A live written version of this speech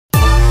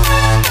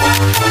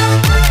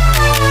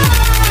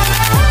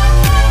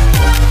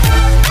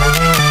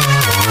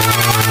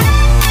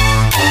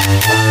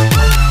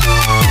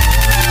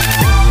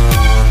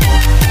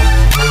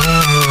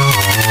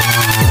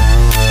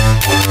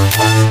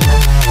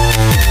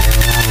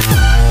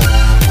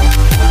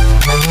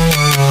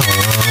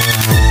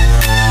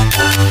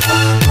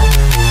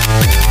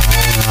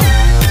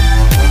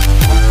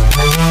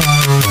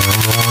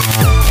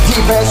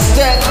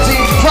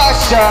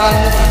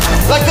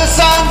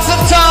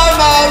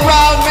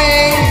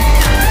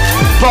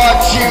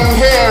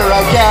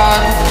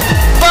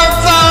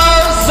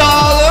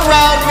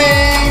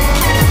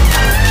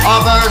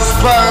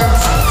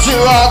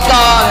a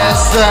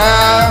goddess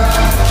there.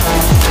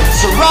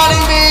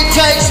 Surrounding me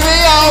takes me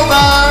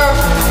over.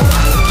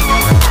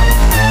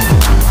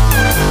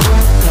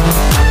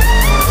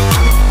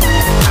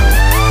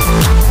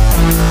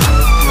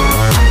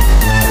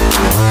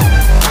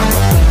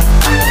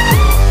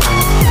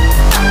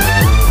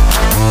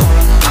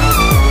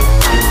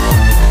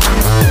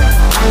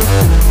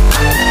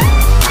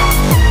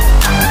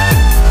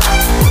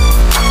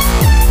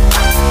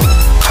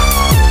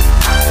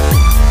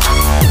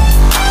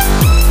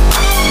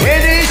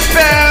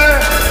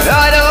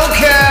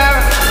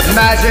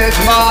 Magic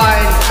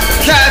mind,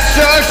 cast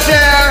your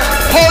share,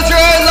 hold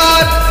your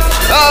lot,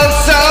 oh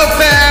so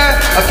fair.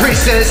 A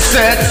priestess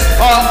sits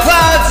on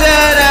clouds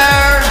and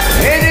air.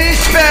 In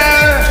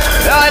despair,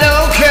 I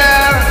don't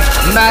care.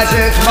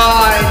 Magic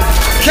mind,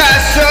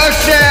 cast your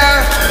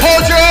share,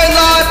 hold your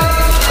lot,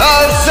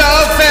 oh so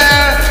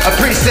fair. A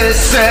priestess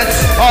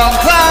sits on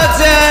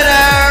clouds and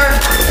air.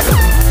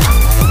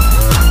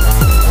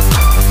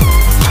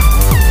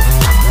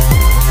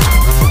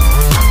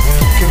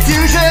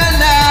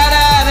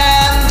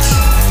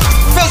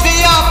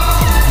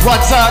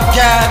 Once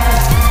again,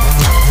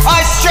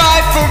 I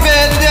strive for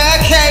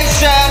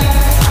vindication.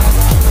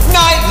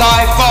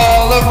 Nightlife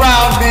all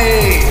around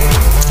me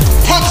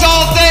puts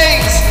all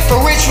things for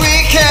which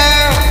we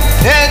care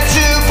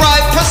into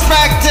bright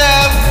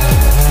perspective,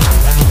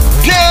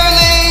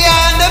 purely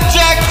and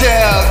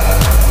objective.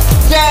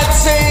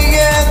 Dancing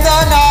in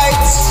the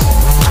night,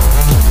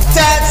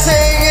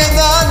 dancing in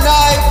the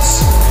night,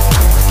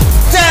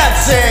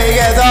 dancing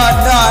in the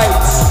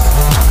night.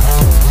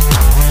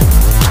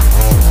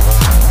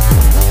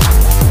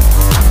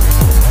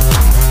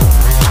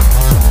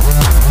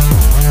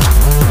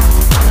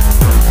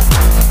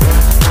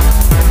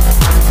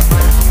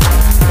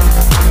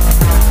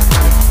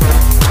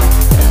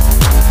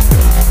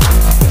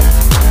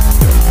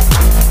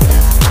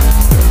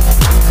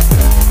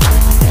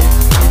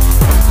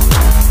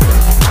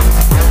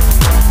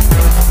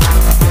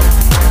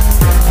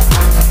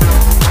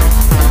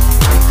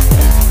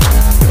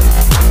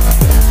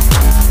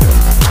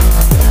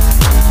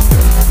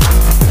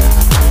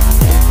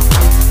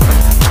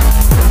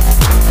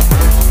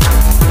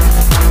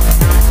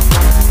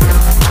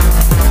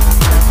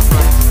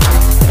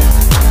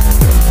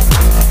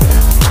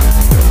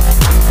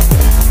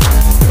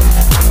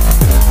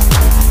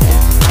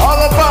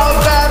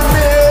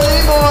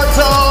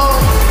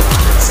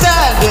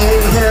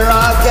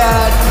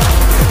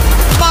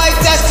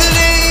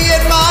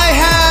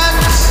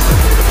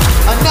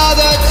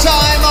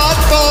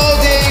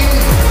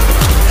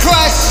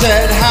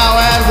 How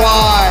and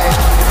why?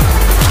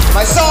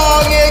 My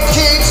song it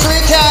keeps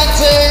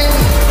recanting.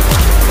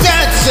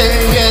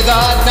 Dancing in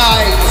the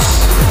night,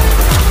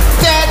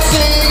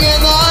 dancing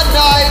in the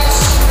night,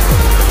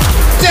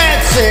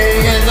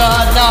 dancing in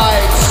the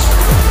night.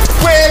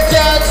 We're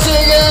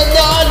dancing in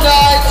the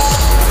night.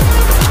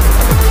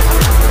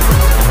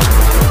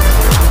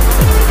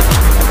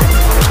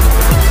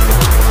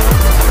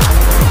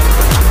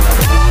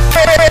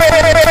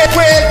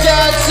 We're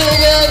dancing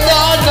in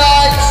the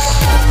night.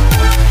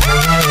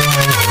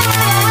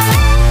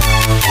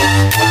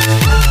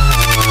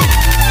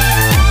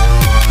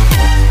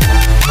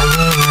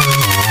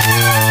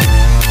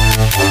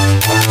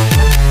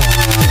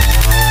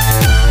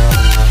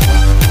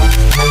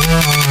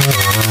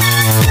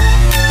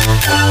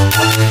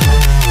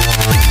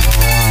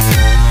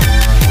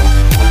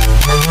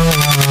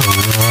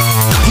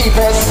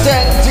 People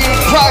stand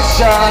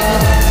depression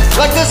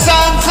like the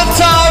sands of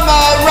time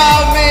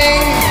around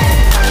me.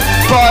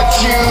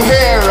 But you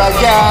here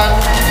again,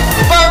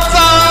 burnt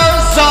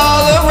flowers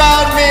all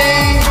around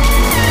me.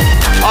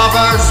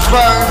 Others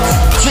burnt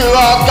to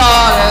a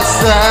goddess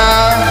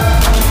there.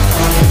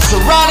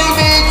 Surrounding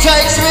me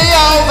takes me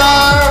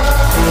over.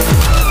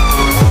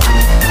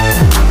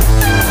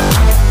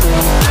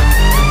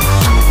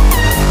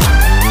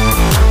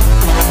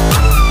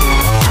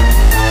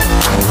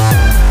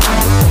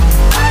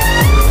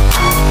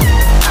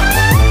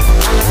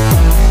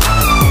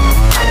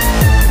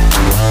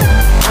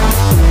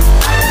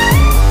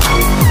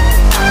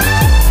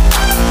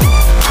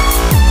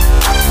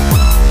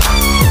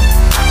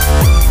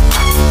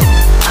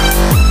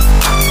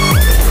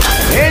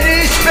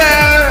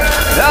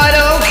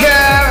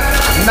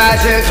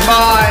 Magic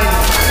mind,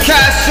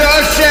 cast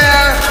your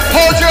share,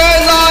 hold your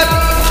lot,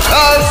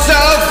 oh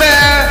so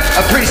fair.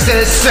 A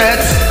priestess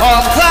sits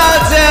on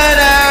clouds and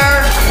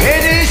air.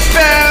 In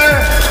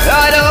despair,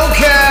 I don't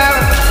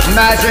care.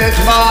 Magic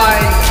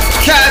mind,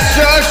 cast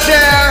your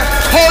share,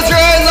 hold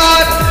your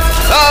lot,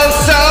 oh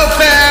so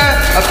fair.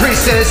 A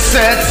priestess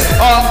sits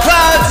on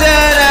clouds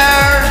and air.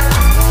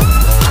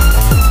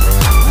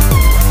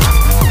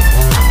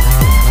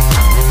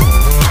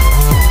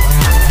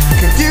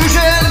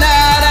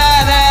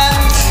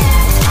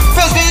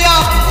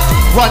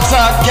 Once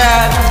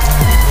again,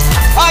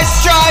 I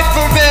strive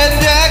for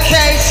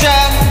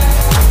vindication.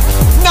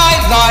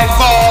 Nightlife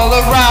all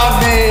around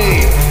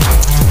me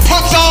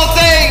puts all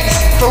things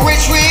for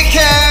which we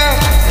care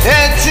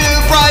into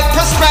bright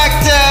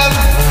perspective,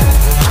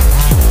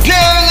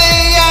 purely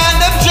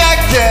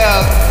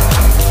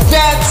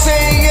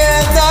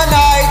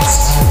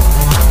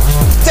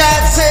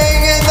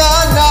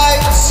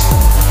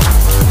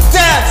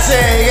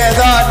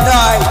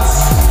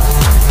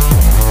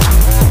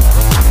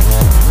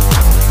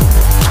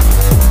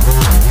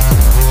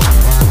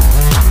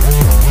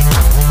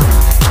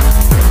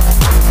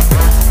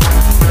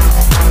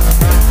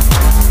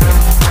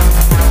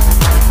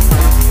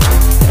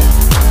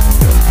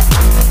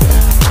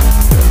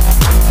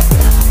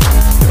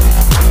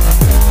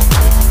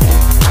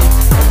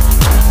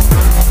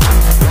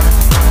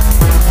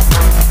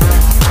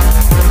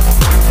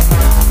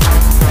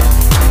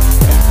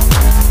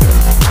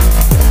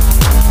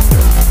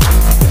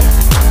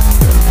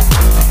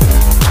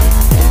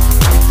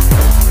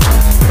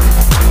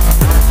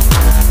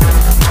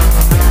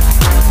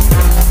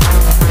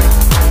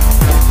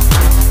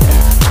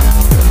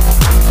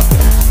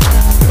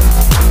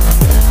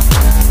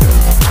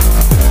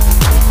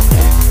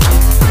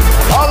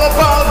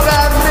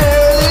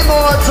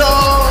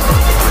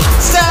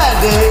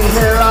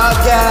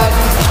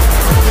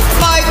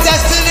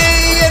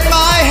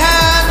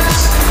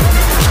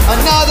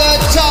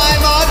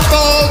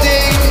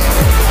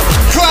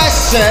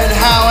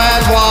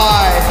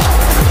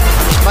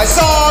My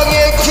song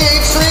it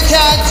keeps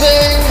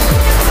recanting,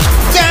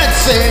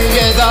 dancing